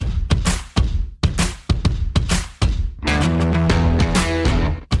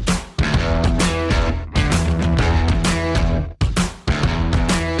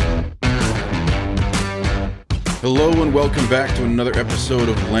and welcome back to another episode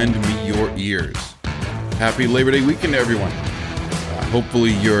of Lend Me Your Ears. Happy Labor Day weekend, everyone.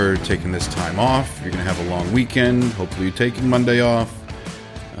 Hopefully you're taking this time off. You're going to have a long weekend. Hopefully you're taking Monday off.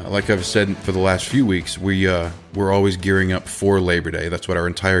 Like I've said for the last few weeks, we're always gearing up for Labor Day. That's what our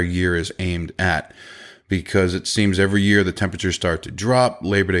entire year is aimed at. Because it seems every year the temperatures start to drop,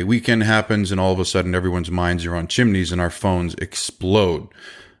 Labor Day weekend happens, and all of a sudden everyone's minds are on chimneys and our phones explode.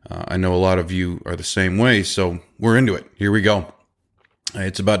 I know a lot of you are the same way, so we're into it. Here we go.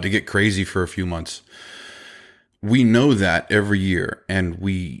 It's about to get crazy for a few months. We know that every year, and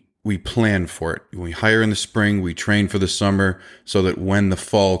we plan for it. We hire in the spring, we train for the summer, so that when the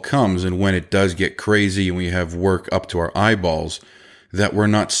fall comes and when it does get crazy and we have work up to our eyeballs, that we're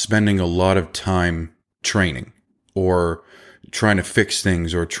not spending a lot of time training or trying to fix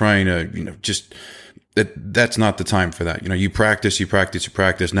things or trying to, that's not the time for that. You practice.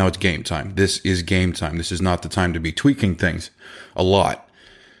 Now it's game time. This is game time. This is not the time to be tweaking things a lot.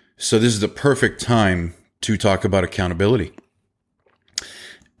 So this is the perfect time to talk about accountability.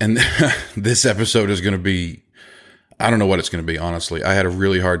 And this episode is going to be, I don't know what it's going to be, honestly. I had a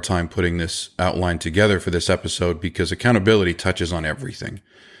really hard time putting this outline together for this episode because accountability touches on everything.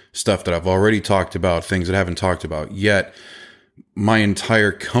 Stuff that I've already talked about, things that I haven't talked about yet. My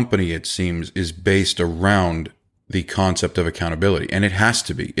entire company, it seems, is based around the concept of accountability. And it has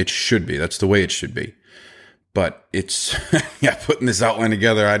to be. It should be. That's the way it should be. But it's, putting this outline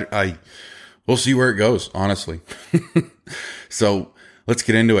together, we'll see where it goes, honestly. So let's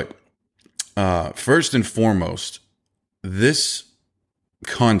get into it. First and foremost, this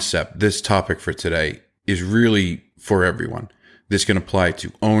concept, this topic for today is really for everyone. This can apply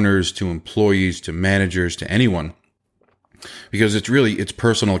to owners, to employees, to managers, to anyone, because it's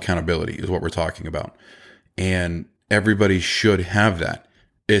personal accountability is what we're talking about. And everybody should have that,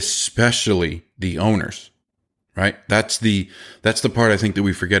 especially the owners, right? That's the part I think that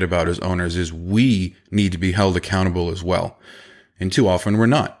we forget about as owners is we need to be held accountable as well. And too often we're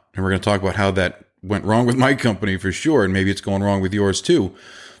not. And we're going to talk about how that went wrong with my company for sure. And maybe it's going wrong with yours too.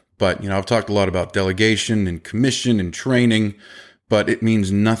 But, I've talked a lot about delegation and commission and training, but it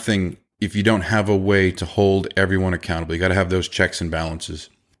means nothing if you don't have a way to hold everyone accountable. You got to have those checks and balances.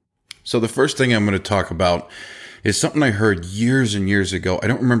 So the first thing I'm going to talk about is something I heard years and years ago. I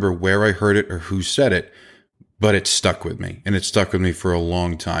don't remember where I heard it or who said it, but it stuck with me, and it stuck with me for a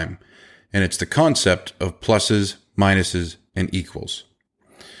long time. And it's the concept of pluses, minuses, and equals.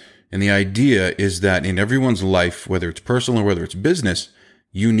 And the idea is that in everyone's life, whether it's personal or whether it's business,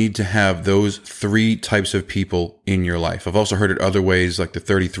 you need to have those three types of people in your life. I've also heard it other ways, like the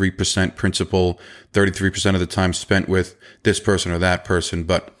 33% principle, 33% of the time spent with this person or that person.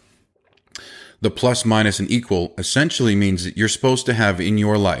 But the plus, minus, and equal essentially means that you're supposed to have in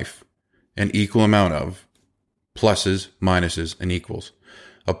your life an equal amount of pluses, minuses, and equals.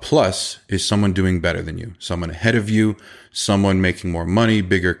 A plus is someone doing better than you, someone ahead of you, someone making more money,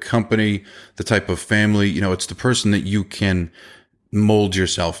 bigger company, the type of family. It's the person that you can mold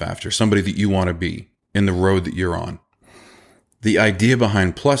yourself after, somebody that you want to be in the road that you're on. The idea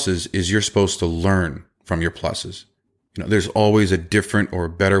behind pluses is you're supposed to learn from your pluses. There's always a different or a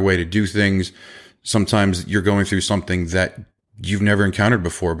better way to do things. Sometimes you're going through something that you've never encountered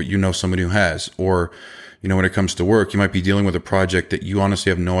before, but somebody who has. Or, when it comes to work, you might be dealing with a project that you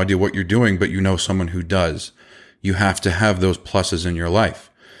honestly have no idea what you're doing, but someone who does. You have to have those pluses in your life.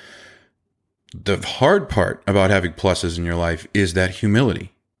 The hard part about having pluses in your life is that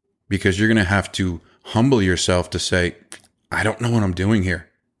humility, because you're going to have to humble yourself to say, I don't know what I'm doing here.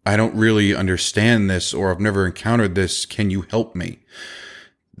 I don't really understand this, or I've never encountered this. Can you help me?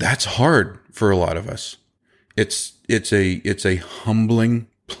 That's hard for a lot of us. It's a humbling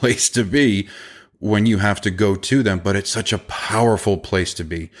place to be when you have to go to them, but it's such a powerful place to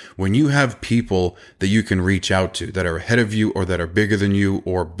be. When you have people that you can reach out to that are ahead of you or that are bigger than you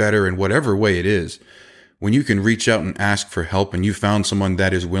or better in whatever way it is, when you can reach out and ask for help and you found someone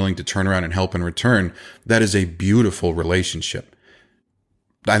that is willing to turn around and help in return, that is a beautiful relationship.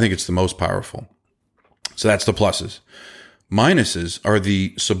 I think it's the most powerful. So that's the pluses. Minuses are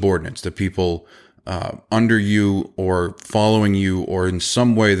the subordinates, the people under you or following you or in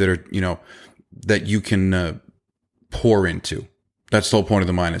some way that are, that you can pour into. That's the whole point of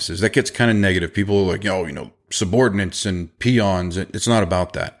the minuses. That gets kind of negative. People are like, subordinates and peons. It's not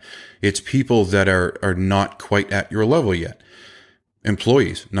about that. It's people that are not quite at your level yet.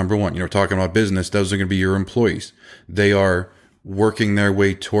 Employees, number one. Talking about business, those are going to be your employees. They are working their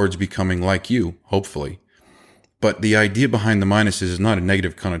way towards becoming like you, hopefully. But the idea behind the minuses is not a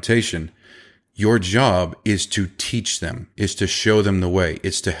negative connotation. Your job is to teach them, is to show them the way,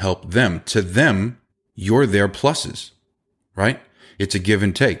 it's to help them. To them, you're their pluses. right? It's a give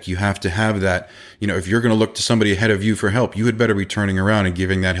and take. You have to have that. If you're going to look to somebody ahead of you for help, you had better be turning around and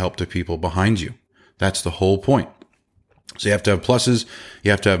giving that help to people behind you. That's the whole point. So you have to have pluses,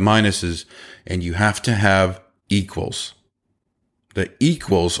 you have to have minuses, and you have to have equals. The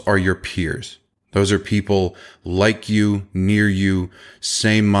equals are your peers. Those are people like you, near you,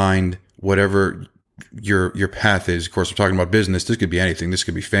 same mind, whatever your path is. Of course, we're talking about business. This could be anything. This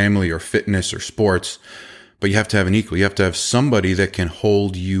could be family or fitness or sports. But you have to have an equal. You have to have somebody that can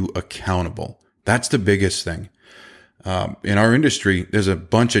hold you accountable. That's the biggest thing. In our industry, there's a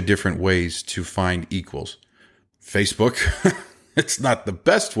bunch of different ways to find equals. Facebook, it's not the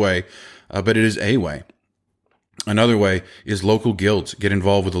best way, but it is a way. Another way is local guilds. Get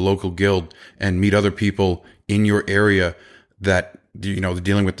involved with a local guild and meet other people in your area that, they're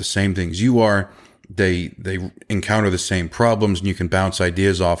dealing with the same things you are. They encounter the same problems, and you can bounce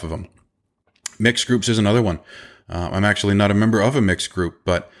ideas off of them. Mixed groups is another one. I'm actually not a member of a mixed group,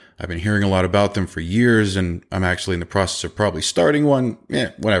 but I've been hearing a lot about them for years, and I'm actually in the process of probably starting one.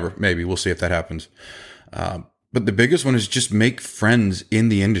 Whatever. Maybe we'll see if that happens. But the biggest one is just make friends in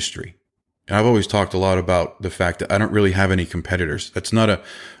the industry. And I've always talked a lot about the fact that I don't really have any competitors. That's not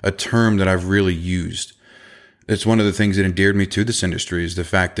a term that I've really used. It's one of the things that endeared me to this industry is the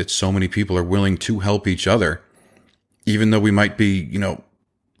fact that so many people are willing to help each other, even though we might be,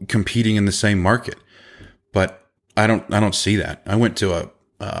 competing in the same market. But I don't see that. I went to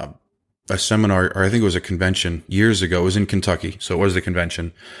a seminar, or I think it was a convention years ago. It was in Kentucky. So it was the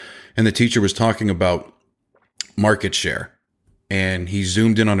convention. And the teacher was talking about market share. And he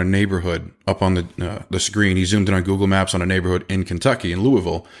zoomed in on a neighborhood up on the screen. He zoomed in on Google Maps on a neighborhood in Kentucky, in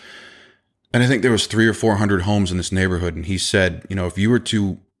Louisville. And I think there was 300 or 400 homes in this neighborhood. And he said, if you were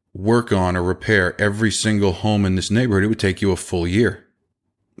to work on or repair every single home in this neighborhood, it would take you a full year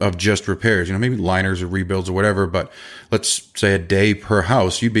of just repairs, maybe liners or rebuilds or whatever. But let's say a day per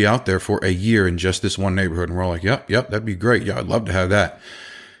house, you'd be out there for a year in just this one neighborhood. And we're all like, yep, that'd be great. Yeah, I'd love to have that.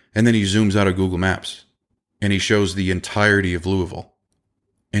 And then he zooms out of Google Maps and he shows the entirety of Louisville.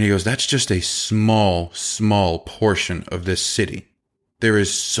 And he goes, that's just a small portion of this city. There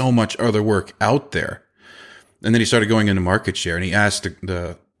is so much other work out there. And then he started going into market share, and he asked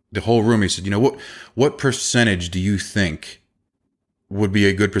the whole room, he said, what percentage do you think would be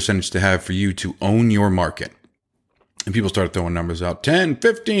a good percentage to have for you to own your market? And people started throwing numbers out, 10,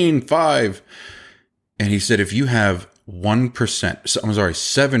 15, 5. And he said, if you have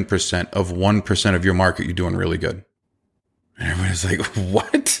 7% of 1% of your market, you're doing really good. And everybody's like,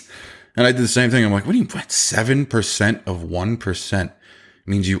 what? And I did the same thing. I'm like, what 7% of 1%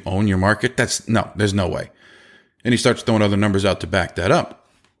 means you own your market? There's no way. And he starts throwing other numbers out to back that up.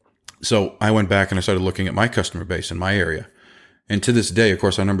 So I went back and I started looking at my customer base in my area. And to this day, of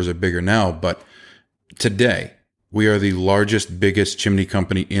course, our numbers are bigger now, but today we are the largest, biggest chimney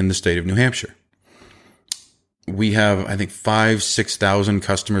company in the state of New Hampshire. We have, I think, 5,000-6,000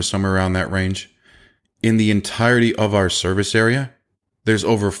 customers, somewhere around that range. In the entirety of our service area, there's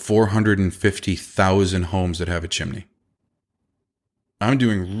over 450,000 homes that have a chimney. I'm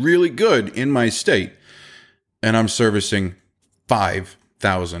doing really good in my state, and I'm servicing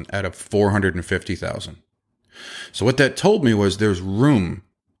 5,000 out of 450,000. So what that told me was there's room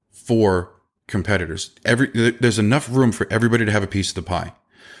for competitors. There's enough room for everybody to have a piece of the pie.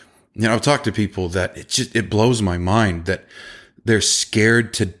 I've talked to people that it blows my mind that they're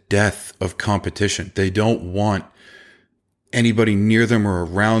scared to death of competition. They don't want anybody near them or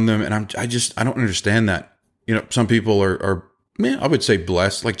around them. And I don't understand that. Some people are I would say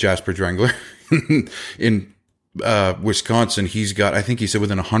blessed, like Jasper Drengler in Wisconsin. I think he said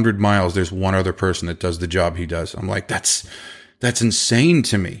within 100 miles, there's one other person that does the job he does. I'm like, that's insane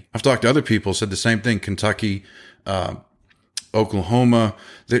to me. I've talked to other people, said the same thing. Kentucky, Oklahoma,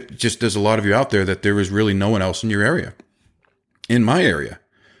 there's a lot of you out there that there is really no one else in your area. In my area,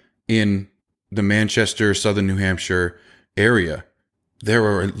 in the Manchester, Southern New Hampshire area, there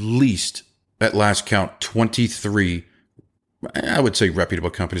are at least, at last count, 23, I would say reputable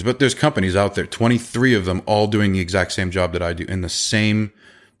companies, but there's companies out there, 23 of them all doing the exact same job that I do in the same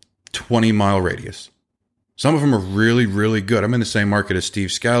 20-mile radius. Some of them are really, really good. I'm in the same market as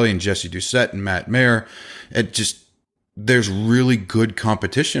Steve Scally and Jesse Doucette and Matt Mayer. There's really good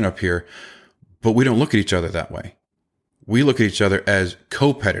competition up here, but we don't look at each other that way. We look at each other as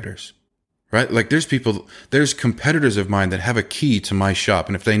co-competitors, right? Like there's competitors of mine that have a key to my shop.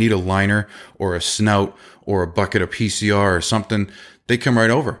 And if they need a liner or a snout or a bucket of PCR or something, they come right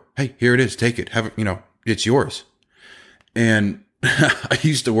over. Hey, here it is. Take it. Have it, it's yours. And I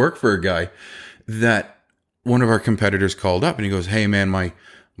used to work for a guy that one of our competitors called up and he goes, hey man, my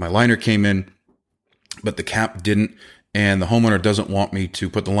liner came in, but the cap didn't. and the homeowner doesn't want me to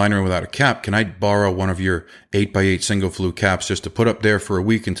put the liner in without a cap, can I borrow one of your 8x8 single flue caps just to put up there for a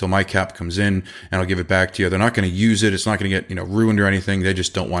week until my cap comes in, and I'll give it back to you. They're not going to use it. It's not going to get, ruined or anything. They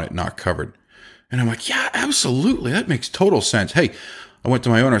just don't want it not covered. And I'm like, yeah, absolutely. That makes total sense. Hey, I went to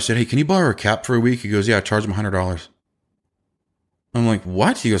my owner. I said, hey, can you borrow a cap for a week? He goes, yeah, charge him $100. I'm like,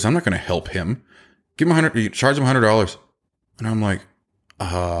 what? He goes, I'm not going to help him. Give him charge him $100. And I'm like,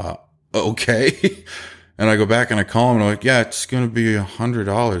 okay. And I go back and I call him and I'm like, yeah, it's going to be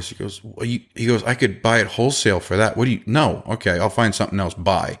 $100. He goes, he goes, I could buy it wholesale for that. What do you, no. Okay. I'll find something else.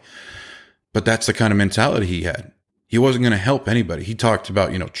 Buy. But that's the kind of mentality he had. He wasn't going to help anybody. He talked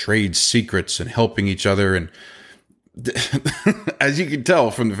about, trade secrets and helping each other. And as you can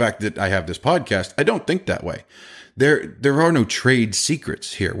tell from the fact that I have this podcast, I don't think that way. There are no trade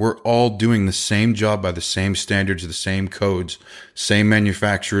secrets here. We're all doing the same job by the same standards, the same codes, same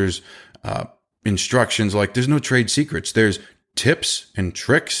manufacturers, instructions. Like, there's no trade secrets. There's tips and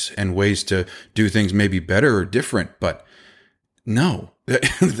tricks and ways to do things maybe better or different. But no,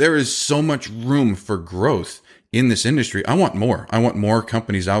 there is so much room for growth in this industry. I want more. I want more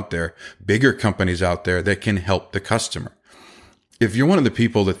companies out there, bigger companies out there that can help the customer. If you're one of the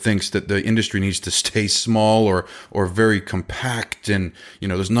people that thinks that the industry needs to stay small or very compact and,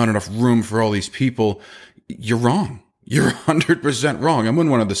 there's not enough room for all these people, you're wrong. You're 100% wrong. I'm in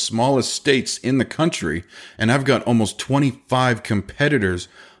one of the smallest states in the country, and I've got almost 25 competitors,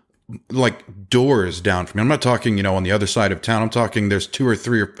 like doors down from me. I'm not talking, on the other side of town. I'm talking there's 2 or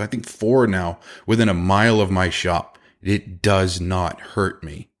 3 or I think 4 now within a mile of my shop. It does not hurt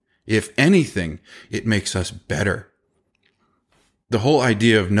me. If anything, it makes us better. The whole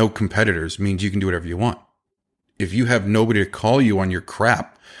idea of no competitors means you can do whatever you want. If you have nobody to call you on your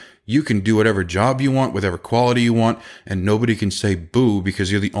crap, you can do whatever job you want, whatever quality you want, and nobody can say boo because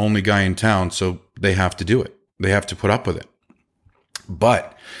you're the only guy in town, so they have to do it. They have to put up with it.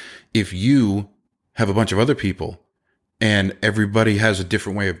 But if you have a bunch of other people and everybody has a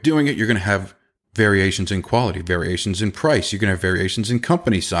different way of doing it, you're going to have variations in quality, variations in price. You're going to have variations in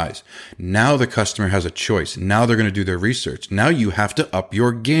company size. Now the customer has a choice. Now they're going to do their research. Now you have to up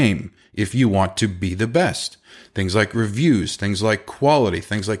your game if you want to be the best. Things like reviews, things like quality,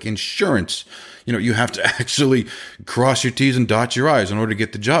 things like insurance. You have to actually cross your T's and dot your I's in order to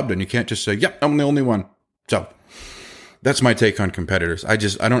get the job done. You can't just say, yep, I'm the only one. So that's my take on competitors. I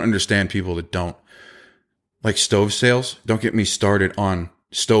don't understand people that don't. Like stove sales, don't get me started on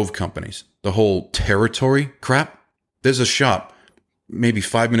stove companies. The whole territory crap. There's a shop maybe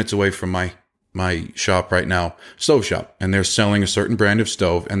 5 minutes away from my shop right now, stove shop, and they're selling a certain brand of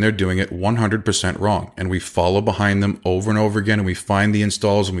stove and they're doing it 100% wrong. And we follow behind them over and over again and we find the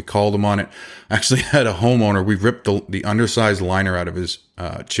installs and we call them on it. I actually had a homeowner, we ripped the undersized liner out of his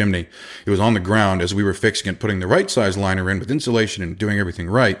chimney. It was on the ground as we were fixing it, putting the right size liner in with insulation and doing everything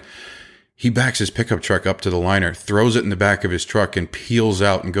right. He backs his pickup truck up to the liner, throws it in the back of his truck, and peels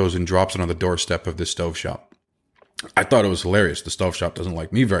out and goes and drops it on the doorstep of this stove shop. I thought it was hilarious. The stove shop doesn't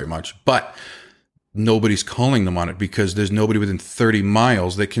like me very much, but nobody's calling them on it because there's nobody within 30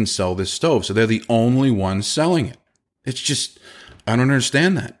 miles that can sell this stove. So they're the only ones selling it. It's just, I don't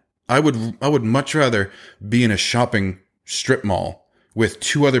understand that. I would much rather be in a shopping strip mall with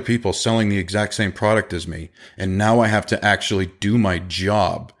 2 other people selling the exact same product as me, and now I have to actually do my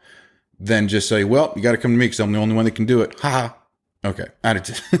job, than just say, well, you got to come to me because I'm the only one that can do it. Ha. Okay.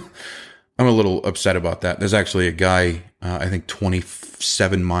 I'm a little upset about that. There's actually a guy, I think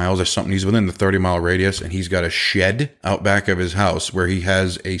 27 miles or something. He's within the 30-mile radius, and he's got a shed out back of his house where he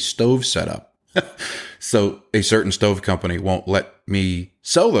has a stove set up. So a certain stove company won't let me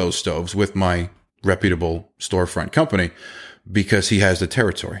sell those stoves with my reputable storefront company because he has the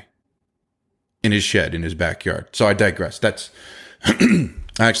territory in his shed, in his backyard. So I digress. That's...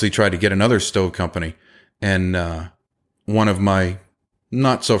 I actually tried to get another stove company, and one of my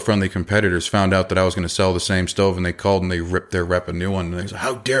not so friendly competitors found out that I was going to sell the same stove, and they called and they ripped their rep a new one. And they said,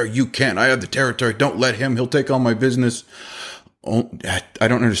 how dare you, can't. I have the territory. Don't let him. He'll take all my business. Oh, I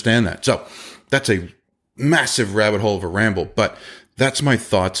don't understand that. So that's a massive rabbit hole of a ramble, but that's my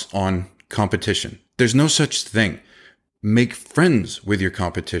thoughts on competition. There's no such thing. Make friends with your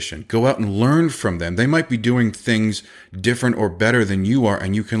competition. Go out and learn from them. They might be doing things different or better than you are,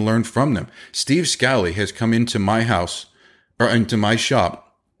 and you can learn from them. Steve Scally has come into my house or into my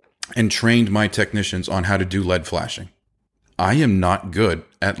shop and trained my technicians on how to do lead flashing. I am not good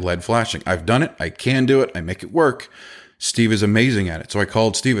at lead flashing. I've done it. I can do it. I make it work. Steve is amazing at it. So I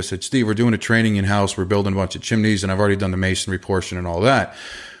called Steve. I said, Steve, we're doing a training in-house. We're building a bunch of chimneys, and I've already done the masonry portion and all that.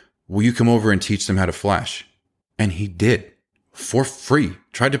 Will you come over and teach them how to flash? And he did. for free.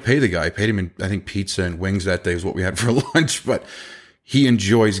 Tried to pay the guy. I paid him in, I think, pizza and wings that day is what we had for lunch. But he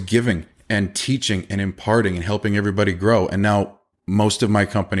enjoys giving and teaching and imparting and helping everybody grow. And now most of my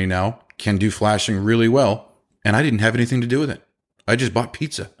company now can do flashing really well. And I didn't have anything to do with it. I just bought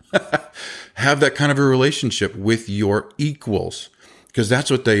pizza. Have that kind of a relationship with your equals, because that's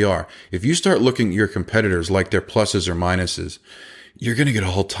what they are. If you start looking at your competitors like their pluses or minuses, you're going to get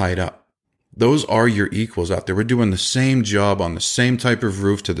all tied up. Those are your equals out there. We're doing the same job on the same type of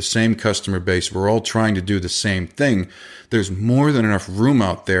roof to the same customer base. We're all trying to do the same thing. There's more than enough room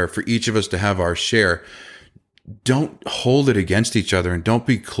out there for each of us to have our share. Don't hold it against each other, and don't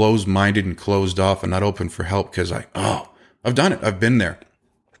be closed-minded and closed off and not open for help because I've done it. I've been there.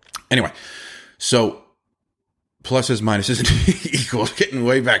 Anyway, so pluses, minuses, and equals, getting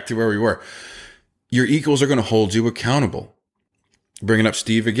way back to where we were. Your equals are going to hold you accountable. Bringing up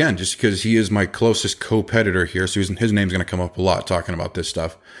Steve again, just because he is my closest competitor here. So his name's going to come up a lot talking about this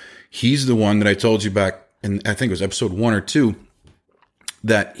stuff. He's the one that I told you back in, I think it was episode 1 or 2,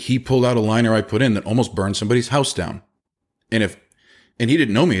 that he pulled out a liner I put in that almost burned somebody's house down. And he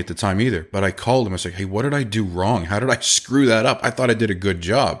didn't know me at the time either, but I called him. I said, hey, what did I do wrong? How did I screw that up? I thought I did a good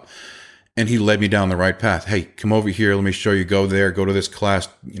job. And he led me down the right path. Hey, come over here. Let me show you. Go there. Go to this class.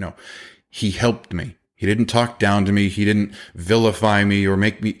 He helped me. He didn't talk down to me. He didn't vilify me or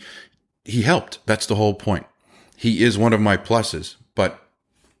make me. He helped. That's the whole point. He is one of my pluses. But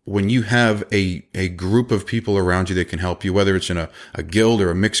when you have a group of people around you that can help you, whether it's in a guild or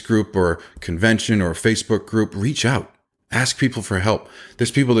a mixed group or a convention or a Facebook group, reach out. Ask people for help.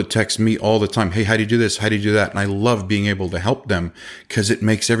 There's people that text me all the time. Hey, how do you do this? How do you do that? And I love being able to help them because it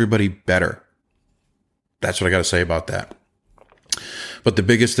makes everybody better. That's what I got to say about that. But the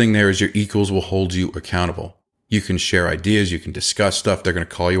biggest thing there is your equals will hold you accountable. You can share ideas. You can discuss stuff. They're going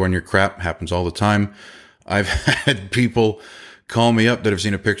to call you on your crap. Happens all the time. I've had people call me up that have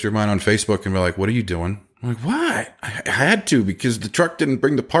seen a picture of mine on Facebook and be like, what are you doing? I'm like, what? I had to because the truck didn't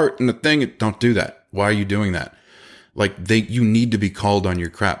bring the part and the thing. Don't do that. Why are you doing that? You need to be called on your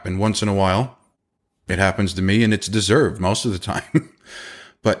crap. And once in a while, it happens to me and it's deserved most of the time.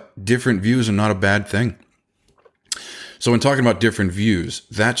 But different views are not a bad thing. So when talking about different views,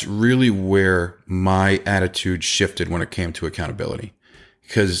 that's really where my attitude shifted when it came to accountability.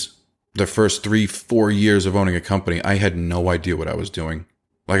 Because the first 3-4 years of owning a company, I had no idea what I was doing.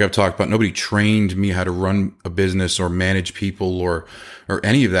 Like I've talked about, nobody trained me how to run a business or manage people or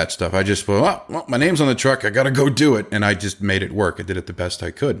any of that stuff. I just, well, my name's on the truck. I got to go do it. And I just made it work. I did it the best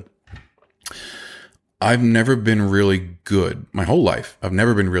I could. I've never been really good my whole life. I've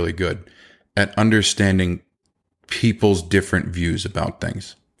never been really good at understanding people's different views about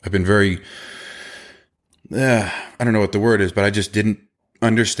things. I've been very, I don't know what the word is, but I just didn't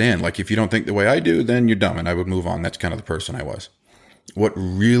understand. Like if you don't think the way I do, then you're dumb. And I would move on. That's kind of the person I was. What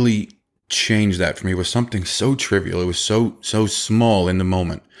really changed that for me was something so trivial. It was so small in the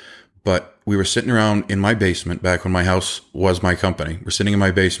moment. But we were sitting around in my basement back when my house was my company. We're sitting in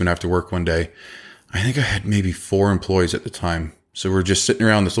my basement after work one day. I think I had maybe 4 employees at the time. So we're just sitting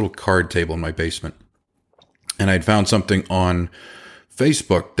around this little card table in my basement. And I'd found something on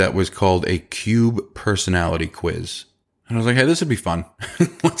Facebook that was called a Cube personality quiz. And I was like, hey, this would be fun.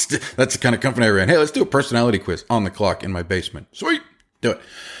 That's the kind of company I ran. Hey, let's do a personality quiz on the clock in my basement. Sweet. Do it.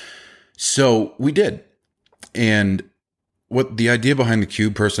 So we did. And what the idea behind the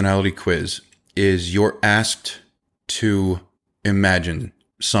Cube personality quiz is you're asked to imagine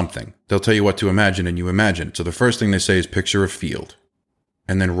something. They'll tell you what to imagine and you imagine it. So the first thing they say is picture a field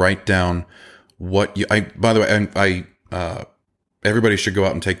and then write down what you, by the way, everybody should go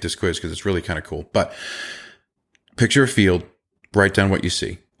out and take this quiz because it's really kind of cool. But picture a field, write down what you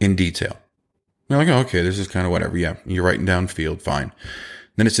see in detail. You're like, oh, okay, this is kind of whatever. Yeah, you're writing down field, fine.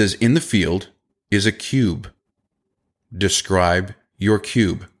 Then it says, in the field is a cube. Describe your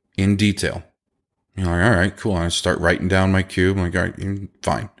cube in detail. You're like, all right, cool. I start writing down my cube. I'm like, all right,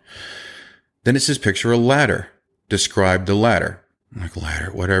 fine. Then it says, picture a ladder. Describe the ladder. I'm like,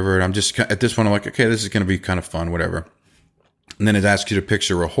 ladder, whatever. And I'm just, at this point, I'm like, okay, this is going to be kind of fun, whatever. And then it asks you to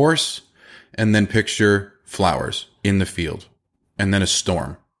picture a horse and then picture flowers in the field and then a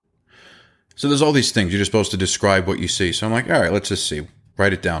storm. So there's all these things. You're just supposed to describe what you see. So I'm like, all right, let's just see.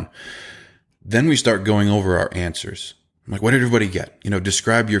 Write it down. Then we start going over our answers. I'm like, what did everybody get?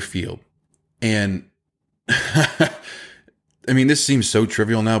 Describe your field. And I mean, this seems so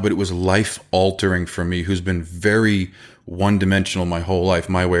trivial now, but it was life altering for me, who's been very one-dimensional my whole life,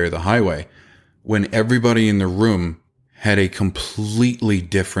 my way or the highway, when everybody in the room had a completely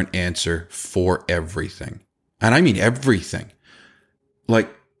different answer for everything. And I mean everything.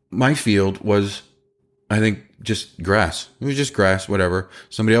 Like, my field was I think just grass. It was just grass, whatever.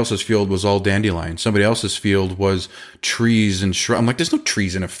 Somebody else's field was all dandelion. Somebody else's field was trees and shrubs. I'm like, there's no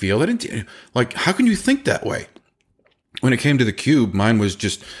trees in a field. I didn't, like, how can you think that way? When it came to the cube, mine was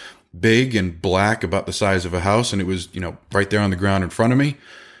just big and black, about the size of a house. And it was, right there on the ground in front of me.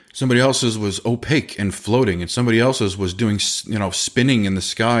 Somebody else's was opaque and floating, and somebody else's was doing, spinning in the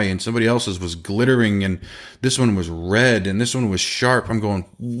sky, and somebody else's was glittering, and this one was red, and this one was sharp. I'm going,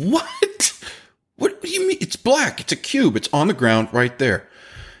 what? What do you mean? It's black. It's a cube. It's on the ground right there.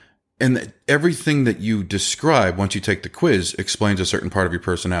 And everything that you describe once you take the quiz explains a certain part of your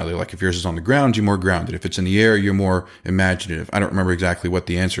personality. Like if yours is on the ground, you're more grounded. If it's in the air, you're more imaginative. I don't remember exactly what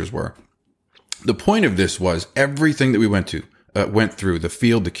the answers were. The point of this was everything that we went through, the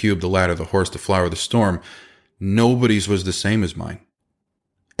field, the cube, the ladder, the horse, the flower, the storm, nobody's was the same as mine.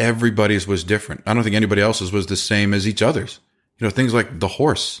 Everybody's was different. I don't think anybody else's was the same as each other's. Things like the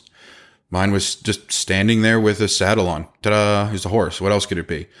horse. Mine was just standing there with a saddle on. Ta-da, here's a horse. What else could it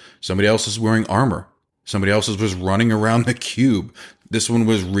be? Somebody else is wearing armor. Somebody else's was running around the cube. This one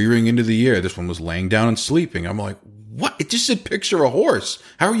was rearing into the air. This one was laying down and sleeping. I'm like, what? It just said picture a horse.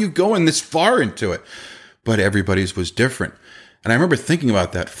 How are you going this far into it? But everybody's was different. And I remember thinking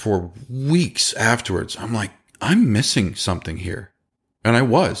about that for weeks afterwards. I'm like, I'm missing something here. And I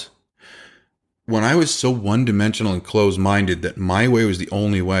was. When I was so one-dimensional and closed-minded that my way was the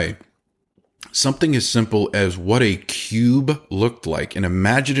only way, something as simple as what a cube looked like, an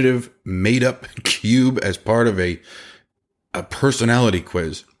imaginative, made-up cube as part of a personality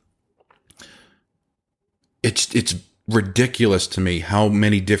quiz. It's ridiculous to me how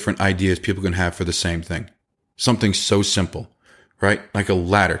many different ideas people can have for the same thing. Something so simple, right? Like a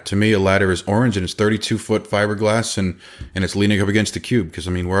ladder. To me, a ladder is orange and it's 32-foot fiberglass and it's leaning up against the cube. Because,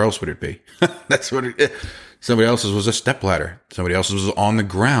 where else would it be? That's what it is. Somebody else's was a step ladder. Somebody else's was on the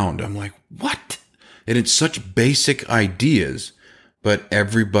ground. I'm like, what? And it's such basic ideas, but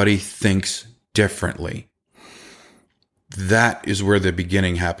everybody thinks differently. That is where the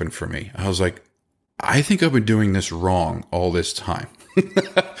beginning happened for me. I was like, I think I've been doing this wrong all this time.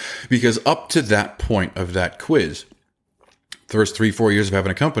 Because up to that point of that quiz, the first 3-4 years of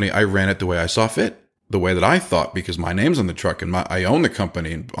having a company, I ran it the way I saw fit. The way that I thought, because my name's on the truck and I own the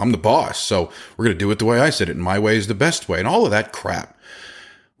company and I'm the boss. So we're going to do it the way I said it. And my way is the best way and all of that crap.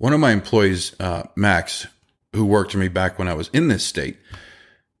 One of my employees, Max, who worked for me back when I was in this state,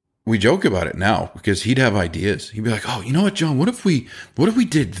 we joke about it now because he'd have ideas. He'd be like, oh, you know what, John, what if we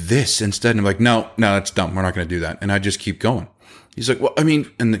did this instead? And I'm like, no, that's dumb. We're not going to do that. And I just keep going. He's like, well,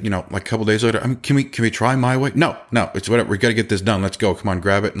 and like a couple days later, can we try my way? No, it's whatever. We got to get this done. Let's go. Come on,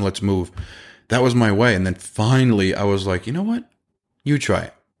 grab it and let's move. That was my way. And then finally I was like, you know what? You try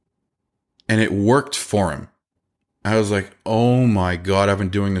it. And it worked for him. I was like, oh my God, I've been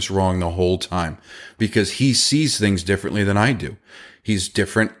doing this wrong the whole time because he sees things differently than I do. He's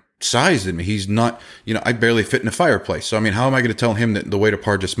different size than me. He's not, I barely fit in a fireplace. So, how am I going to tell him that the way to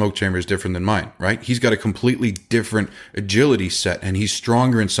parge a smoke chamber is different than mine, right? He's got a completely different agility set and he's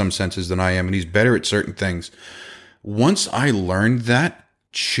stronger in some senses than I am. And he's better at certain things. Once I learned that,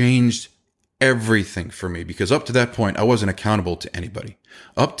 changed everything for me because up to that point, I wasn't accountable to anybody.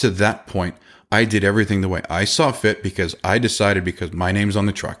 Up to that point, I did everything the way I saw fit because I decided because my name's on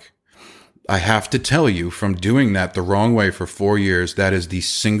the truck. I have to tell you from doing that the wrong way for 4 years, that is the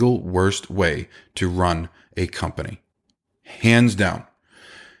single worst way to run a company. Hands down.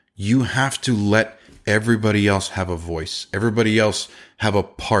 You have to let everybody else have a voice. Everybody else have a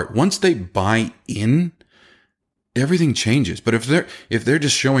part. Once they buy in, everything changes. But if they're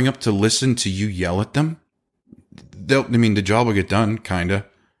just showing up to listen to you yell at them, the job will get done, kinda.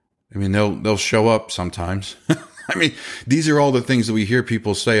 They'll show up sometimes. These are all the things that we hear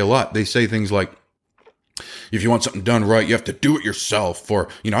people say a lot. They say things like, if you want something done right, you have to do it yourself, or,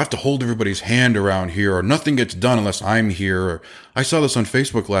 I have to hold everybody's hand around here, or nothing gets done unless I'm here. Or I saw this on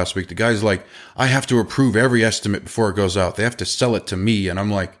Facebook last week. The guy's like, I have to approve every estimate before it goes out. They have to sell it to me. And I'm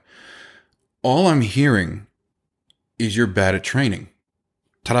like, all I'm hearing is you're bad at training.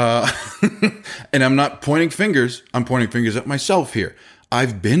 Ta-da! And I'm not pointing fingers. I'm pointing fingers at myself here.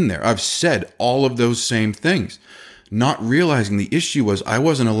 I've been there. I've said all of those same things, not realizing the issue was I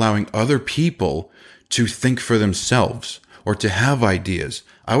wasn't allowing other people to think for themselves or to have ideas.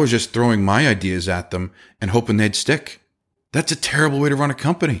 I was just throwing my ideas at them and hoping they'd stick. That's a terrible way to run a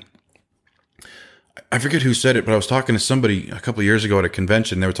company. I forget who said it, but I was talking to somebody a couple of years ago at a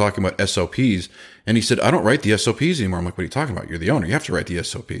convention. They were talking about SOPs, and he said, I don't write the SOPs anymore. I'm like, what are you talking about? You're the owner. You have to write the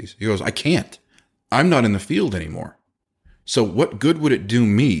SOPs. He goes, I can't. I'm not in the field anymore. So what good would it do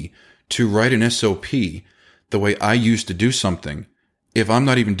me to write an SOP the way I used to do something if I'm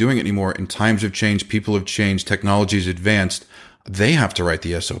not even doing it anymore and times have changed, people have changed, technology's advanced, they have to write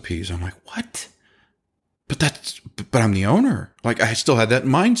the SOPs. I'm like, what? But I'm the owner. Like, I still had that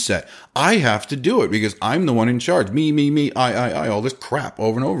mindset. I have to do it because I'm the one in charge. Me, I, all this crap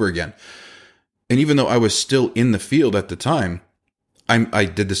over and over again. And even though I was still in the field at the time, I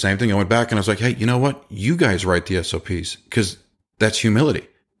did the same thing. I went back and I was like, hey, you know what? You guys write the SOPs because that's humility.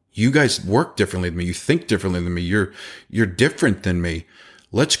 You guys work differently than me. You think differently than me. You're different than me.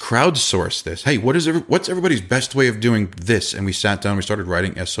 Let's crowdsource this. Hey, what's everybody's best way of doing this? And we sat down and we started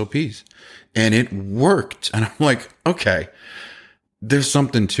writing SOPs. And it worked. And I'm like, okay, there's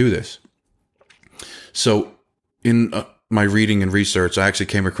something to this. So in my reading and research, I actually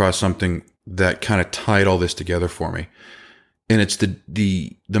came across something that kind of tied all this together for me. And it's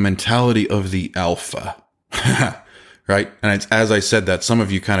the mentality of the alpha, right? And it's, as I said that, some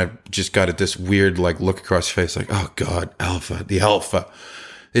of you kind of just got this weird like look across your face like, oh God, alpha, the alpha.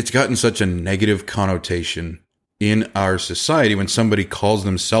 It's gotten such a negative connotation in our society when somebody calls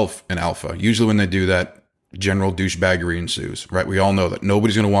themselves an alpha. Usually when they do that, general douchebaggery ensues, right? We all know that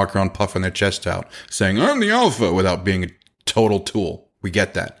nobody's going to walk around puffing their chest out saying, I'm the alpha, without being a total tool. We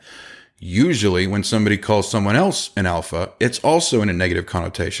get that. Usually when somebody calls someone else an alpha, it's also in a negative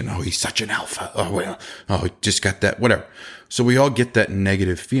connotation. Oh, he's such an alpha. Oh, well, just got that, whatever. So we all get that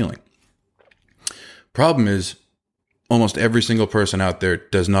negative feeling. Problem is, almost every single person out there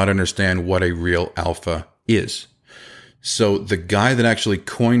does not understand what a real alpha is. So the guy that actually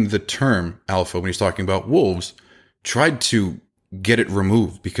coined the term alpha when he's talking about wolves tried to get it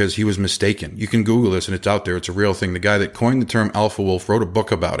removed because he was mistaken. You can Google this and it's out there. It's a real thing. The guy that coined the term alpha wolf wrote a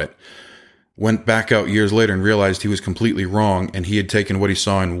book about it, went back out years later and realized he was completely wrong. And he had taken what he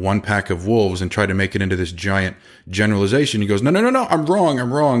saw in one pack of wolves and tried to make it into this giant generalization. He goes, no, I'm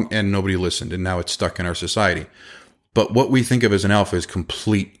wrong. And nobody listened. And now it's stuck in our society. But what we think of as an alpha is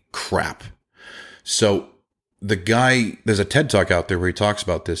complete crap. So the guy, there's a TED Talk out there where he talks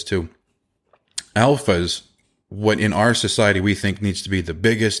about this too. Alphas, what in our society we think needs to be the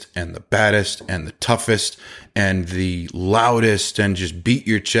biggest and the baddest and the toughest and the loudest and just beat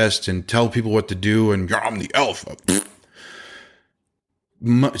your chest and tell people what to do and I'm the alpha.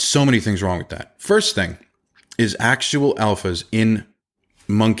 So many things wrong with that. First thing is actual alphas in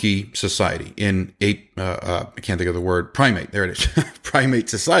monkey society, in I can't think of the word, primate, there it is, primate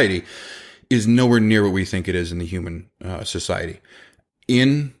society, is nowhere near what we think it is in the human society.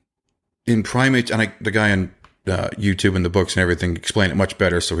 In primates, and the guy on YouTube and the books and everything explain it much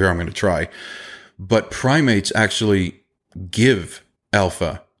better, so here I'm going to try. But primates actually give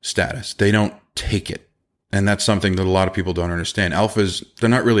alpha status. They don't take it. And that's something that a lot of people don't understand. Alphas, they're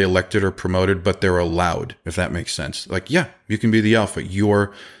not really elected or promoted, but they're allowed, if that makes sense. Like, yeah, you can be the alpha.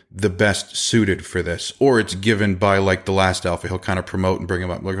 You're the best suited for this. Or it's given by like the last alpha. He'll kind of promote and bring him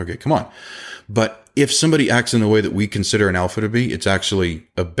up. Like, okay, come on. But if somebody acts in the way that we consider an alpha to be, it's actually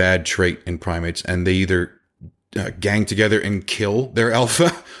a bad trait in primates. And they either gang together and kill their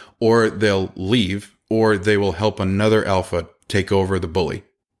alpha, or they'll leave, or they will help another alpha take over the bully.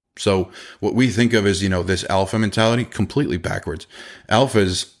 So what we think of as, this alpha mentality, completely backwards.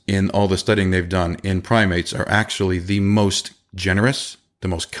 Alphas, in all the studying they've done in primates, are actually the most generous, the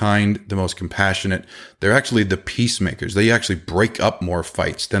most kind, the most compassionate. They're actually the peacemakers. They actually break up more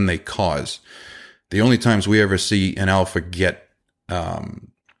fights than they cause. The only times we ever see an alpha get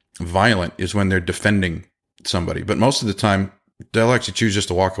violent is when they're defending somebody. But most of the time, they'll actually choose just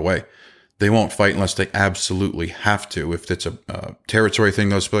to walk away. They won't fight unless they absolutely have to. If it's a territory thing,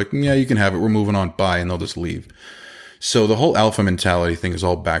 they'll just be like, yeah, you can have it. We're moving on. Bye. And they'll just leave. So the whole alpha mentality thing is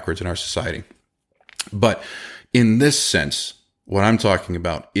all backwards in our society. But in this sense, what I'm talking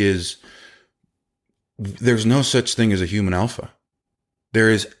about is there's no such thing as a human alpha. There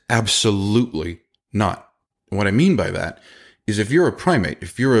is absolutely not. What I mean by that is if you're a primate,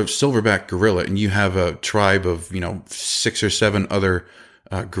 if you're a silverback gorilla and you have a tribe of, 6 or 7 other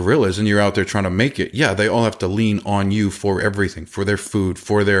gorillas and you're out there trying to make it, yeah, they all have to lean on you for everything, for their food,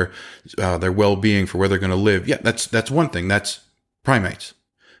 for their well-being, for where they're going to live. Yeah, that's one thing. That's primates.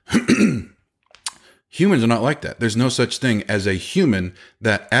 Humans are not like that. There's no such thing as a human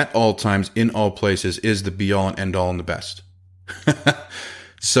that at all times, in all places, is the be-all and end-all and the best.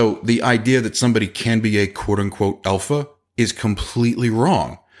 So the idea that somebody can be a quote-unquote alpha is completely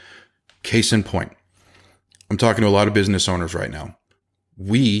wrong. Case in point, I'm talking to a lot of business owners right now.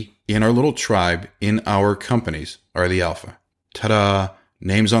 We, in our little tribe, in our companies, are the alpha. Ta-da!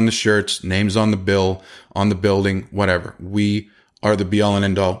 Names on the shirts, names on the bill, on the building, whatever. We are the be-all and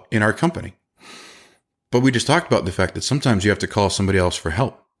end-all in our company. But we just talked about the fact that sometimes you have to call somebody else for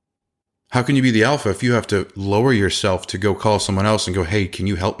help. How can you be the alpha if you have to lower yourself to go call someone else and go, hey, can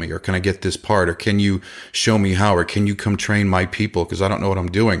you help me? Or can I get this part? Or can you show me how? Or can you come train my people? Because I don't know what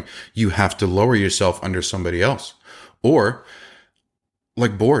I'm doing. You have to lower yourself under somebody else. Or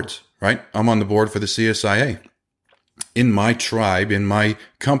like boards, right? I'm on the board for the CSIA. In my tribe, in my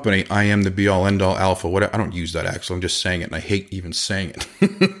company, I am the be all end all alpha. I don't use that actually. I'm just saying it, and I hate even saying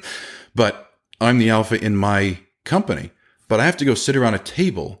it. But I'm the alpha in my company. But I have to go sit around a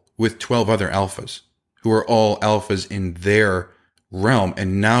table with 12 other alphas who are all alphas in their realm.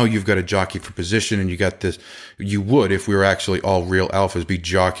 And now you've got a jockey for position, and you got this. You would, if we were actually all real alphas, be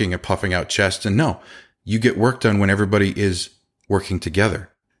jockeying and puffing out chests. And no, you get work done when everybody is working together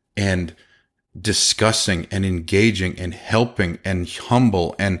and discussing and engaging and helping and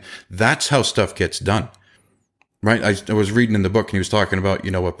humble. And that's how stuff gets done. Right? I was reading in the book, and he was talking about,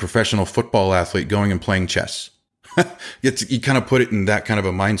 a professional football athlete going and playing chess. You kind of put it in that kind of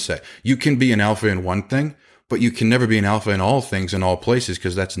a mindset. You can be an alpha in one thing, but you can never be an alpha in all things in all places,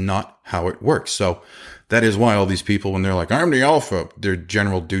 because that's not how it works. So that is why all these people, when they're like, I'm the alpha, they're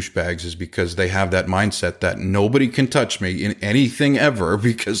general douchebags, is because they have that mindset that nobody can touch me in anything ever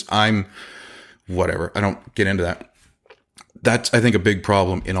because I'm whatever. I don't get into that. That's, I think, a big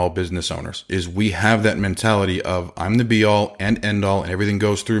problem in all business owners, is we have that mentality of I'm the be all and end all, and everything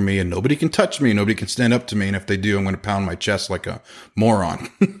goes through me, and nobody can touch me. Nobody can stand up to me. And if they do, I'm going to pound my chest like a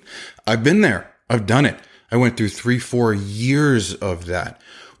moron. I've been there. I've done it. I went through 3-4 years of that.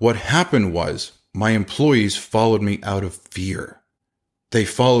 What happened was my employees followed me out of fear. They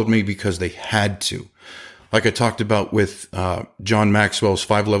followed me because they had to. Like I talked about with John Maxwell's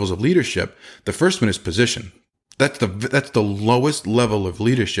 5 levels of leadership, the first one is position. That's the lowest level of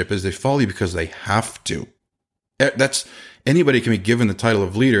leadership, is they follow you because they have to. That's, anybody can be given the title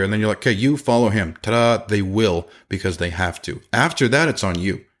of leader, and then you're like, okay, you follow him. Ta-da, they will, because they have to. After that, it's on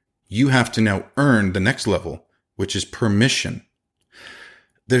you. You have to now earn the next level, which is permission.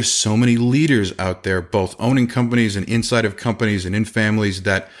 There's so many leaders out there, both owning companies and inside of companies and in families,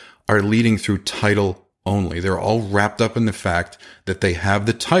 that are leading through title only. They're all wrapped up in the fact that they have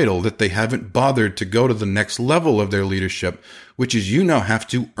the title, that they haven't bothered to go to the next level of their leadership, which is you now have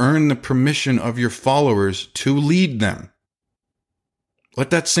to earn the permission of your followers to lead them. Let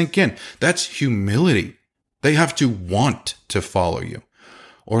that sink in. That's humility. They have to want to follow you,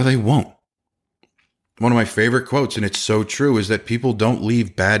 or they won't. One of my favorite quotes, and it's so true, is that people don't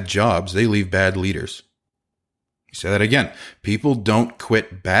leave bad jobs, they leave bad leaders. You say that again. People don't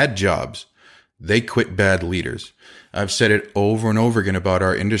quit bad jobs. They quit bad leaders. I've said it over and over again about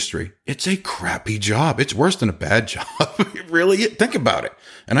our industry. It's a crappy job. It's worse than a bad job. It really is. Think about it.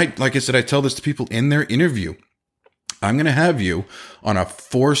 And like I said, I tell this to people in their interview. I'm going to have you on a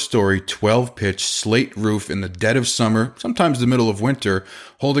 4-story, 12-pitch slate roof in the dead of summer, sometimes the middle of winter,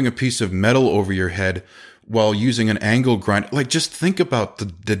 holding a piece of metal over your head while using an angle grinder. Like, just think about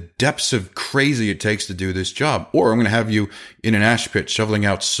the depths of crazy it takes to do this job. Or I'm going to have you in an ash pit shoveling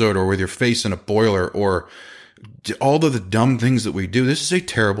out soot, or with your face in a boiler, or all of the dumb things that we do. This is a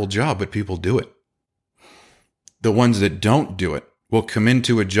terrible job, but people do it. The ones that don't do it will come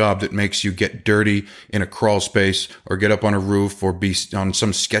into a job that makes you get dirty in a crawl space, or get up on a roof, or be on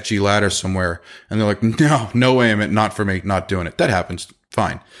some sketchy ladder somewhere. And they're like, no way, not for me, not doing it. That happens.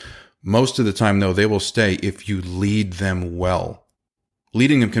 Fine. Most of the time, though, they will stay if you lead them well.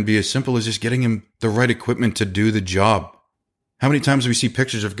 Leading them can be as simple as just getting them the right equipment to do the job. How many times do we see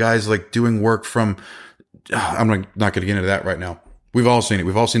pictures of guys like doing work from, I'm not going to get into that right now. We've all seen it.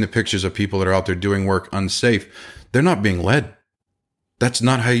 We've all seen the pictures of people that are out there doing work unsafe. They're not being led. That's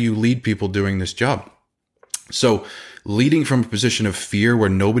not how you lead people doing this job. So leading from a position of fear where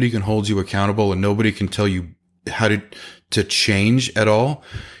nobody can hold you accountable and nobody can tell you how to change at all,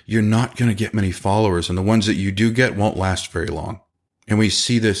 you're not going to get many followers. And the ones that you do get won't last very long. And we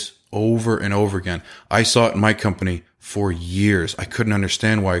see this over and over again. I saw it in my company for years. I couldn't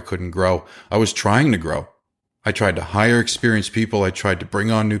understand why I couldn't grow. I was trying to grow. I tried to hire experienced people. I tried to bring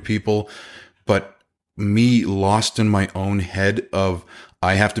on new people, but me lost in my own head of,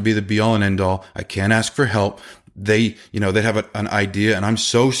 I have to be the be all and end all. I can't ask for help. They have an idea, and I'm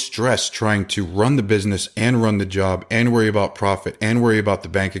so stressed trying to run the business and run the job and worry about profit and worry about the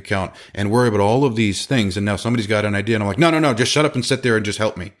bank account and worry about all of these things. And now somebody's got an idea, and I'm like, no, just shut up and sit there and just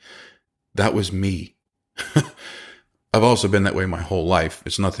help me. That was me. I've also been that way my whole life.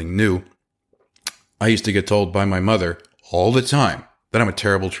 It's nothing new. I used to get told by my mother all the time that I'm a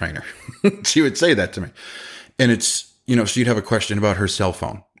terrible trainer. She would say that to me. And it's, she'd have a question about her cell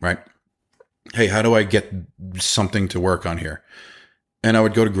phone, right? Hey, how do I get something to work on here? And I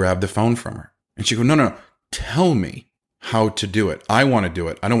would go to grab the phone from her. And she'd go, no, tell me how to do it. I want to do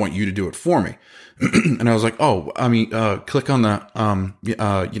it. I don't want you to do it for me. And I was like, oh, I mean, click on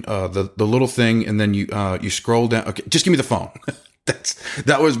the little thing, and then you scroll down. Okay, just give me the phone.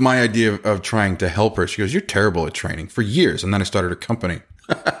 That was my idea of trying to help her. She goes, you're terrible at training, for years. And then I started a company.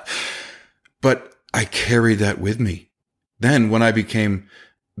 But I carried that with me. Then when I became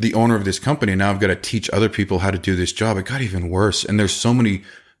the owner of this company, now I've got to teach other people how to do this job. It got even worse. And there's so many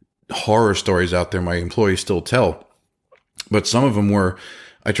horror stories out there my employees still tell. But some of them were,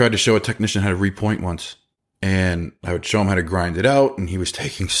 I tried to show a technician how to repoint once, and I would show him how to grind it out, and he was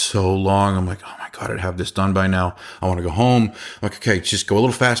taking so long. I'm like, oh my God, I'd have this done by now. I want to go home. I'm like, okay, just go a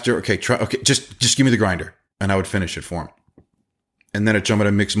little faster. Okay, try. Okay, just give me the grinder, and I would finish it for him. And then I'd jump at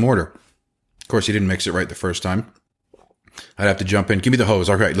a mixed mortar. Of course, he didn't mix it right the first time. I'd have to jump in, give me the hose.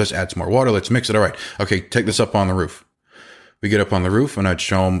 All right, let's add some more water. Let's mix it. All right. Okay, take this up on the roof. We get up on the roof, and I'd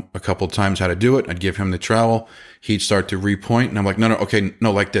show him a couple of times how to do it. I'd give him the trowel. He'd start to repoint, and I'm like, no, okay,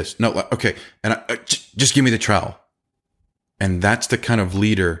 no, like this. No, okay. And just give me the trowel. And that's the kind of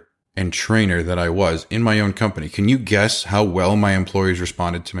leader and trainer that I was in my own company. Can you guess how well my employees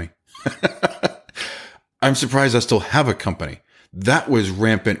responded to me? I'm surprised I still have a company. That was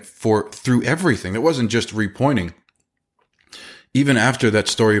rampant through everything. It wasn't just repointing. Even after that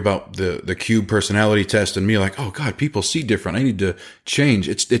story about the cube personality test and me like, oh God, people see different. I need to change.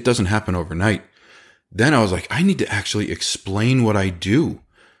 It doesn't happen overnight. Then I was like, I need to actually explain what I do,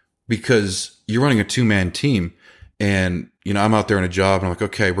 because you're running a 2-man team, and I'm out there in a job, and I'm like,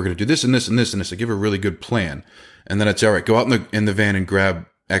 okay, we're going to do this and this and this and this. I give a really good plan. And then it's all right. Go out in the van and grab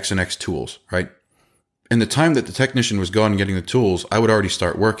X and X tools, right? In the time that the technician was gone and getting the tools, I would already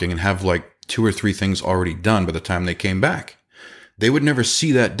start working and have like 2 or 3 things already done by the time they came back. They would never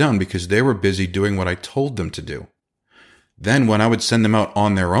see that done because they were busy doing what I told them to do. Then when I would send them out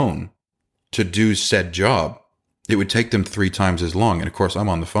on their own to do said job, it would take them 3 times as long. And of course, I'm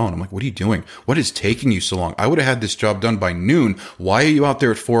on the phone. I'm like, what are you doing? What is taking you so long? I would have had this job done by noon. Why are you out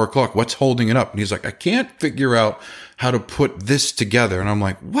there at 4:00? What's holding it up? And he's like, I can't figure out how to put this together. And I'm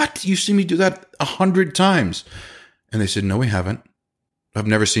like, what? You see me do that 100 times. And they said, no, we haven't. I've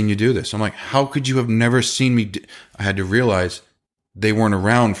never seen you do this. I'm like, how could you have never seen me? I had to realize they weren't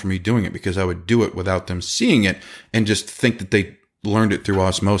around for me doing it, because I would do it without them seeing it and just think that they learned it through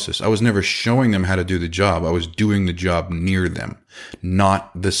osmosis. I was never showing them how to do the job. I was doing the job near them, not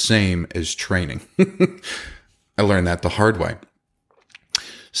the same as training. I learned that the hard way.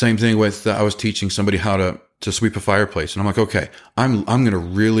 Same thing with, I was teaching somebody how to sweep a fireplace. And I'm like, okay, I'm going to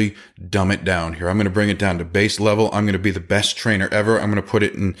really dumb it down here. I'm going to bring it down to base level. I'm going to be the best trainer ever. I'm going to put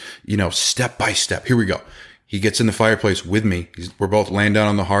it in, step by step. Here we go. He gets in the fireplace with me. We're both laying down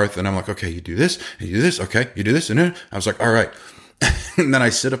on the hearth, and I'm like, okay, you do this, and you do this. Okay, you do this. And then I was like, all right. And then I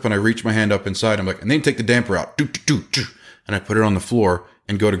sit up and I reach my hand up inside. I'm like, and then take the damper out. And I put it on the floor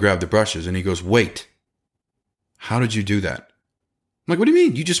and go to grab the brushes. And he goes, wait, how did you do that? I'm like, what do you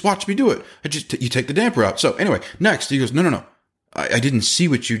mean? You just watched me do it. You take the damper out. So anyway, next he goes, no. I didn't see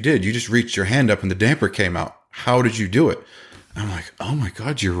what you did. You just reached your hand up and the damper came out. How did you do it? I'm like, oh my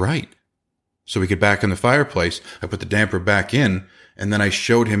God, you're right. So we get back in the fireplace. I put the damper back in, and then I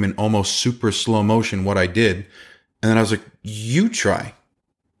showed him in almost super slow motion what I did. And then I was like, you try.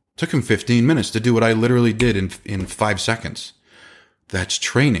 It took him 15 minutes to do what I literally did in 5 seconds. That's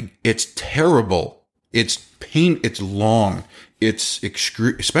training. It's terrible. It's pain. It's long. It's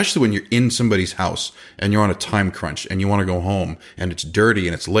especially when you're in somebody's house and you're on a time crunch and you want to go home and it's dirty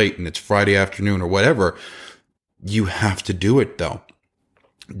and it's late and it's Friday afternoon or whatever. You have to do it though.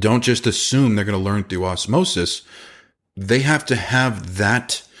 Don't just assume they're going to learn through osmosis. They have to have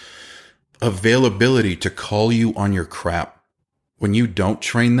that availability to call you on your crap. When you don't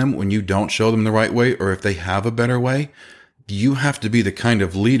train them, when you don't show them the right way, or if they have a better way, you have to be the kind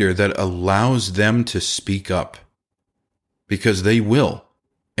of leader that allows them to speak up, because they will,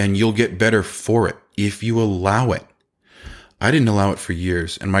 and you'll get better for it if you allow it. I didn't allow it for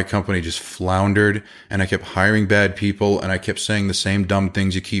years, and my company just floundered, and I kept hiring bad people, and I kept saying the same dumb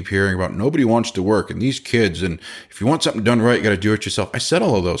things you keep hearing about. Nobody wants to work, and these kids, and if you want something done right, you got to do it yourself. I said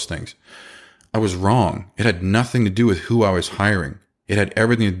all of those things. I was wrong. It had nothing to do with who I was hiring. It had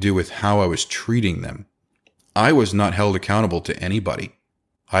everything to do with how I was treating them. I was not held accountable to anybody.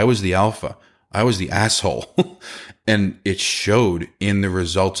 I was the alpha. I was the asshole. And it showed in the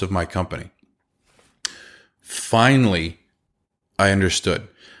results of my company. Finally, I understood.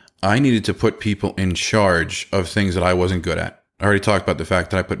 I needed to put people in charge of things that I wasn't good at. I already talked about the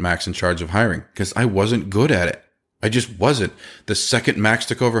fact that I put Max in charge of hiring because I wasn't good at it. I just wasn't. The second Max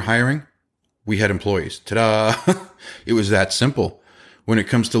took over hiring, we had employees. Ta-da! It was that simple. When it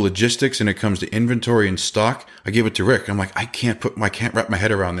comes to logistics and it comes to inventory and stock, I give it to Rick. I'm like, I can't wrap my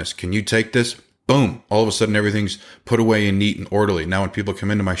head around this. Can you take this? Boom. All of a sudden, everything's put away and neat and orderly. Now, when people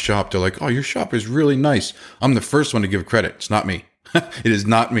come into my shop, they're like, oh, your shop is really nice. I'm the first one to give credit. It's not me. It is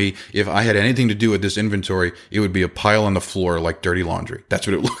not me. If I had anything to do with this inventory, it would be a pile on the floor like dirty laundry. That's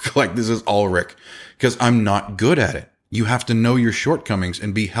what it looked like. This is all Rick, because I'm not good at it. You have to know your shortcomings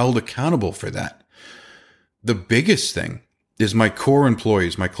and be held accountable for that. The biggest thing is my core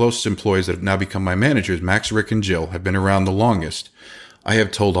employees, my closest employees that have now become my managers, Max, Rick, and Jill, have been around the longest. I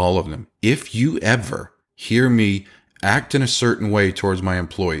have told all of them, if you ever hear me act in a certain way towards my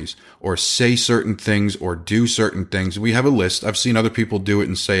employees, or say certain things, or do certain things, we have a list. I've seen other people do it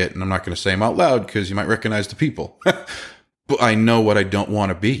and say it, and I'm not going to say them out loud because you might recognize the people. But I know what I don't want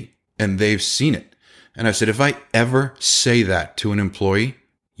to be, and they've seen it. And I said, if I ever say that to an employee,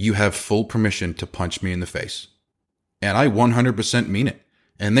 you have full permission to punch me in the face. And I 100% mean it.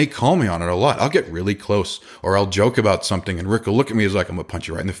 And they call me on it a lot. I'll get really close, or I'll joke about something, and Rick will look at me as like, I'm going to punch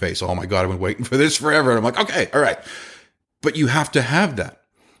you right in the face. Oh my God, I've been waiting for this forever. And I'm like, okay, all right. But you have to have that.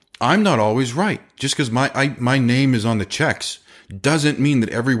 I'm not always right. Just because my name is on the checks doesn't mean that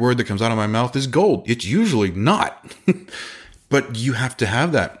every word that comes out of my mouth is gold. It's usually not. But you have to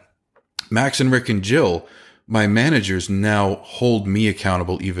have that. Max and Rick and Jill, my managers, now hold me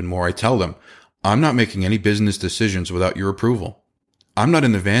accountable even more. I tell them, I'm not making any business decisions without your approval. I'm not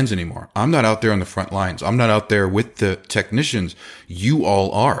in the vans anymore. I'm not out there on the front lines. I'm not out there with the technicians. You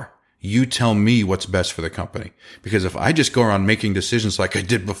all are. You tell me what's best for the company. Because if I just go around making decisions like I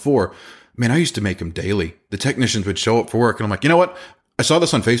did before, man, I used to make them daily. The technicians would show up for work and I'm like, you know what? I saw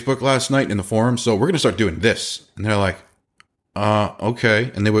this on Facebook last night in the forum, so we're going to start doing this. And they're like,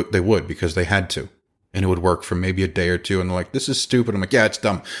 okay. And they would because they had to. And it would work for maybe a day or two. And they're like, this is stupid. I'm like, yeah, it's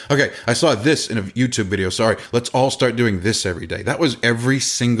dumb. Okay, I saw this in a YouTube video. Sorry, let's all start doing this every day. That was every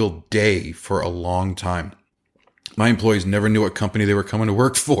single day for a long time. My employees never knew what company they were coming to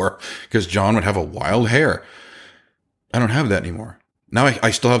work for because John would have a wild hair. I don't have that anymore. Now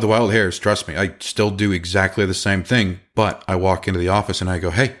I still have the wild hairs. Trust me. I still do exactly the same thing. But I walk into the office and I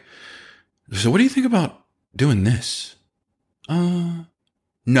go, hey, so what do you think about doing this?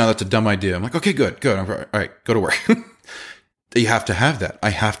 No, that's a dumb idea. I'm like, okay, good. All right, go to work. You have to have that. I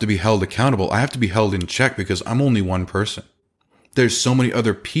have to be held accountable. I have to be held in check because I'm only one person. There's so many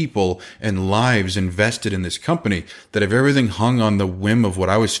other people and lives invested in this company that if everything hung on the whim of what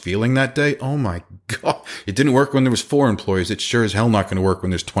I was feeling that day, oh my God, it didn't work when there was 4 employees. It's sure as hell not going to work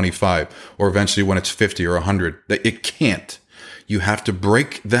when there's 25 or eventually when it's 50 or 100. It can't. You have to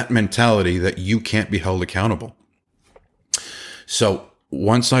break that mentality that you can't be held accountable. So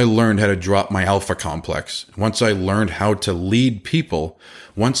once I learned how to drop my alpha complex, once I learned how to lead people,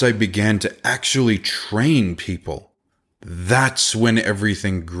 once I began to actually train people, that's when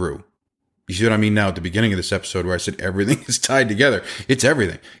everything grew. You see what I mean now at the beginning of this episode where I said everything is tied together. It's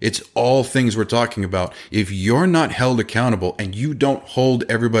everything. It's all things we're talking about. If you're not held accountable and you don't hold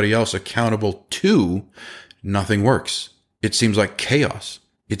everybody else accountable too, nothing works. It seems like chaos.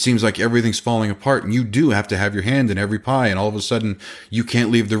 It seems like everything's falling apart and you do have to have your hand in every pie and all of a sudden you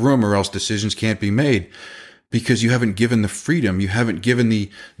can't leave the room or else decisions can't be made because you haven't given the freedom, you haven't given the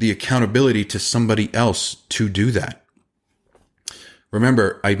accountability to somebody else to do that.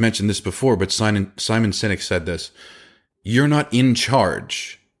 Remember, I mentioned this before, but Simon Sinek said this. You're not in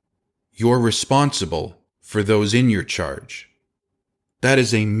charge. You're responsible for those in your charge. That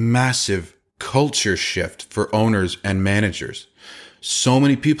is a massive culture shift for owners and managers. So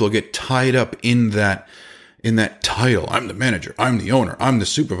many people get tied up in that title. I'm the manager. I'm the owner. I'm the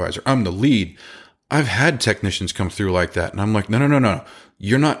supervisor. I'm the lead. I've had technicians come through like that. And I'm like, no.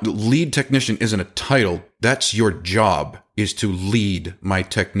 You're not, lead technician isn't a title. That's your job, is to lead my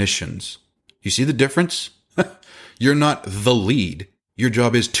technicians. You see the difference? You're not the lead. Your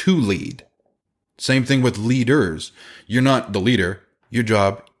job is to lead. Same thing with leaders. You're not the leader. Your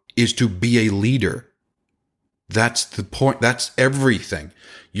job is to be a leader. That's the point. That's everything.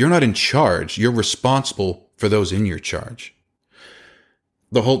 You're not in charge. You're responsible for those in your charge.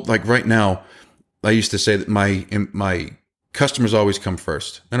 The whole, like right now, I used to say that my customers always come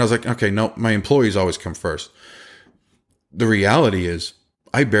first. And I was like, okay, no, my employees always come first. The reality is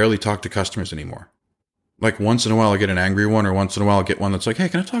I barely talk to customers anymore. Like once in a while I get an angry one, or once in a while I get one that's like, hey,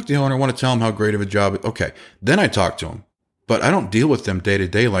 can I talk to the owner? I want to tell him how great of a job. Okay. Then I talk to him, but I don't deal with them day to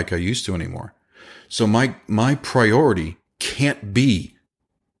day like I used to anymore. So my priority can't be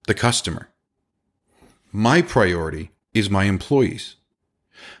the customer. My priority is my employees.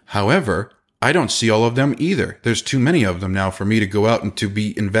 However, I don't see all of them either. There's too many of them now for me to go out and to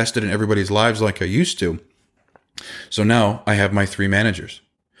be invested in everybody's lives like I used to. So now I have my 3 managers.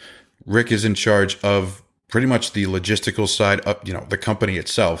 Rick is in charge of pretty much the logistical side of, the company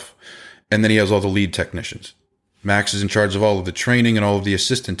itself. And then he has all the lead technicians. Max is in charge of all of the training and all of the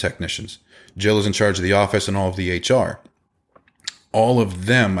assistant technicians. Jill is in charge of the office and all of the HR. All of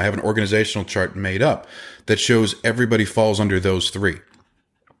them, I have an organizational chart made up that shows everybody falls under those 3.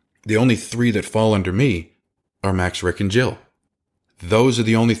 The only 3 that fall under me are Max, Rick, and Jill. Those are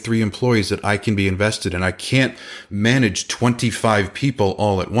the only 3 employees that I can be invested in. I can't manage 25 people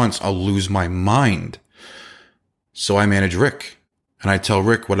all at once. I'll lose my mind. So I manage Rick. And I tell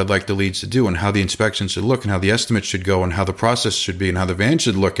Rick what I'd like the leads to do and how the inspection should look and how the estimates should go and how the process should be and how the van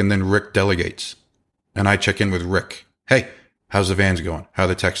should look. And then Rick delegates. And I check in with Rick. Hey, how's the vans going? How are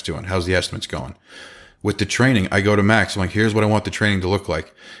the techs doing? How's the estimates going? With the training, I go to Max. I'm like, here's what I want the training to look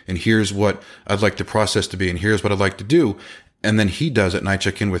like. And here's what I'd like the process to be. And here's what I'd like to do. And then he does it and I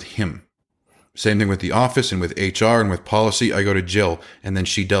check in with him. Same thing with the office and with HR and with policy. I go to Jill and then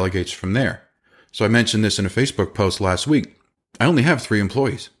she delegates from there. So I mentioned this in a Facebook post last week. I only have 3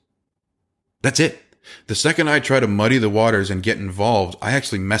 employees. That's it. The second I try to muddy the waters and get involved, I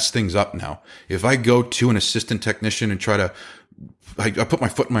actually mess things up now. If I go to an assistant technician and try to, I put my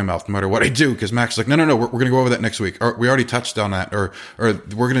foot in my mouth no matter what I do, because Max is like, no, we're going to go over that next week. Or we already touched on that. Or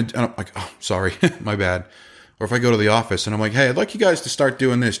we're going to, I'm like, oh, sorry, my bad. Or if I go to the office and I'm like, hey, I'd like you guys to start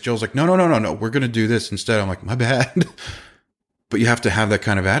doing this. Jill's like, no, we're going to do this instead. I'm like, my bad. But you have to have that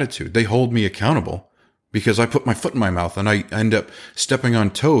kind of attitude. They hold me accountable because I put my foot in my mouth and I end up stepping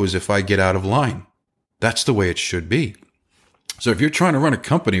on toes if I get out of line. That's the way it should be. So if you're trying to run a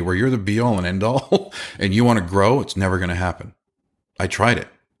company where you're the be all and end all and you want to grow, it's never going to happen. I tried it.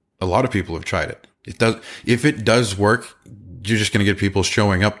 A lot of people have tried it. If it does work, you're just going to get people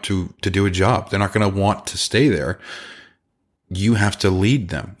showing up to do a job. They're not going to want to stay there. You have to lead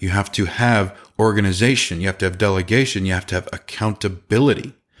them. You have to have organization. You have to have delegation. You have to have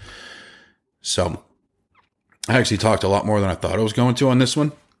accountability. So I actually talked a lot more than I thought I was going to on this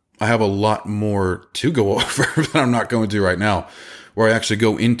one. I have a lot more to go over that I'm not going to right now, where I actually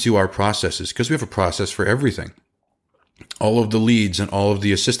go into our processes because we have a process for everything. All of the leads and all of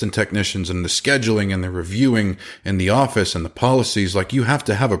the assistant technicians and the scheduling and the reviewing and the office and the policies, like you have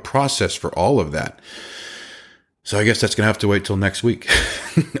to have a process for all of that. So I guess that's going to have to wait till next week.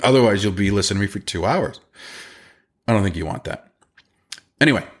 Otherwise, you'll be listening to me for 2 hours. I don't think you want that.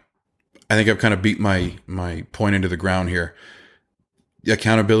 Anyway, I think I've kind of beat my point into the ground here. The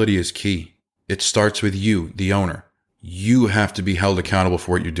accountability is key. It starts with you, the owner. You have to be held accountable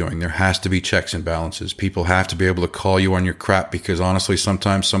for what you're doing. There has to be checks and balances. People have to be able to call you on your crap because honestly,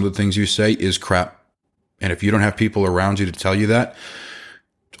 sometimes some of the things you say is crap. And if you don't have people around you to tell you that,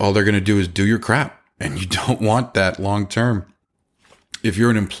 all they're going to do is do your crap. And you don't want that long term. If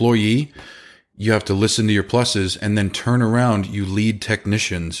you're an employee, you have to listen to your pluses and then turn around. You lead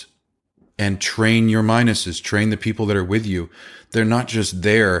technicians and train your minuses, train the people that are with you. They're not just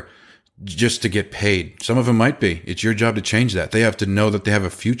there just to get paid. Some of them might be. It's your job to change that. They have to know that they have a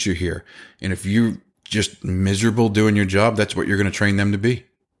future here. And if you're just miserable doing your job, that's what you're going to train them to be.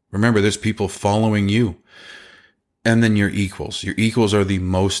 Remember, there's people following you. And then your equals. Your equals are the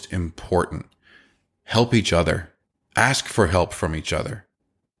most important. Help each other. Ask for help from each other.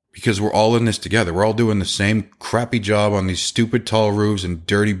 Because we're all in this together. We're all doing the same crappy job on these stupid tall roofs and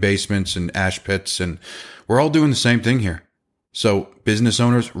dirty basements and ash pits. And we're all doing the same thing here. So business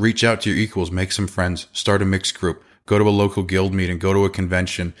owners, reach out to your equals, make some friends, start a mixed group, go to a local guild meeting, go to a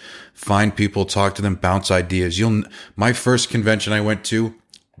convention, find people, talk to them, bounce ideas. My first convention I went to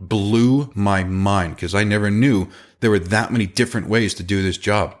blew my mind because I never knew there were that many different ways to do this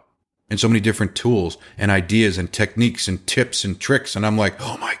job and so many different tools and ideas and techniques and tips and tricks. And I'm like,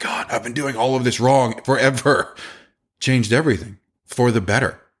 oh my God, I've been doing all of this wrong forever. Changed everything for the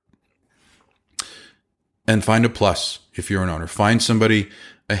better. And find a plus if you're an owner. Find somebody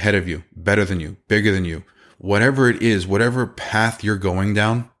ahead of you, better than you, bigger than you. Whatever it is, whatever path you're going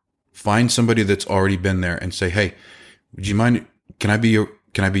down, find somebody that's already been there and say, hey, would you mind? Can I be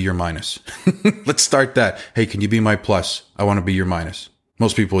your minus? Let's start that. Hey, can you be my plus? I want to be your minus.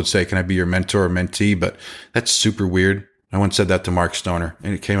 Most people would say, can I be your mentor or mentee? But that's super weird. I once said that to Mark Stoner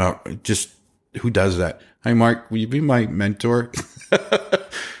and it came out just, who does that? Hi, Mark, will you be my mentor?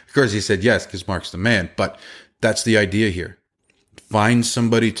 Of course, he said yes, because Mark's the man, but that's the idea here. Find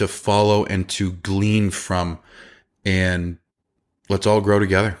somebody to follow and to glean from, and let's all grow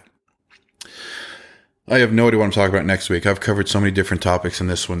together. I have no idea what I'm talking about next week. I've covered so many different topics in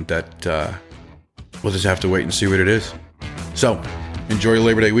this one that we'll just have to wait and see what it is. So, enjoy your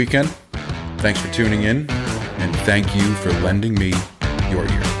Labor Day weekend. Thanks for tuning in, and thank you for lending me your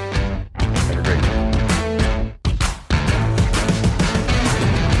ear.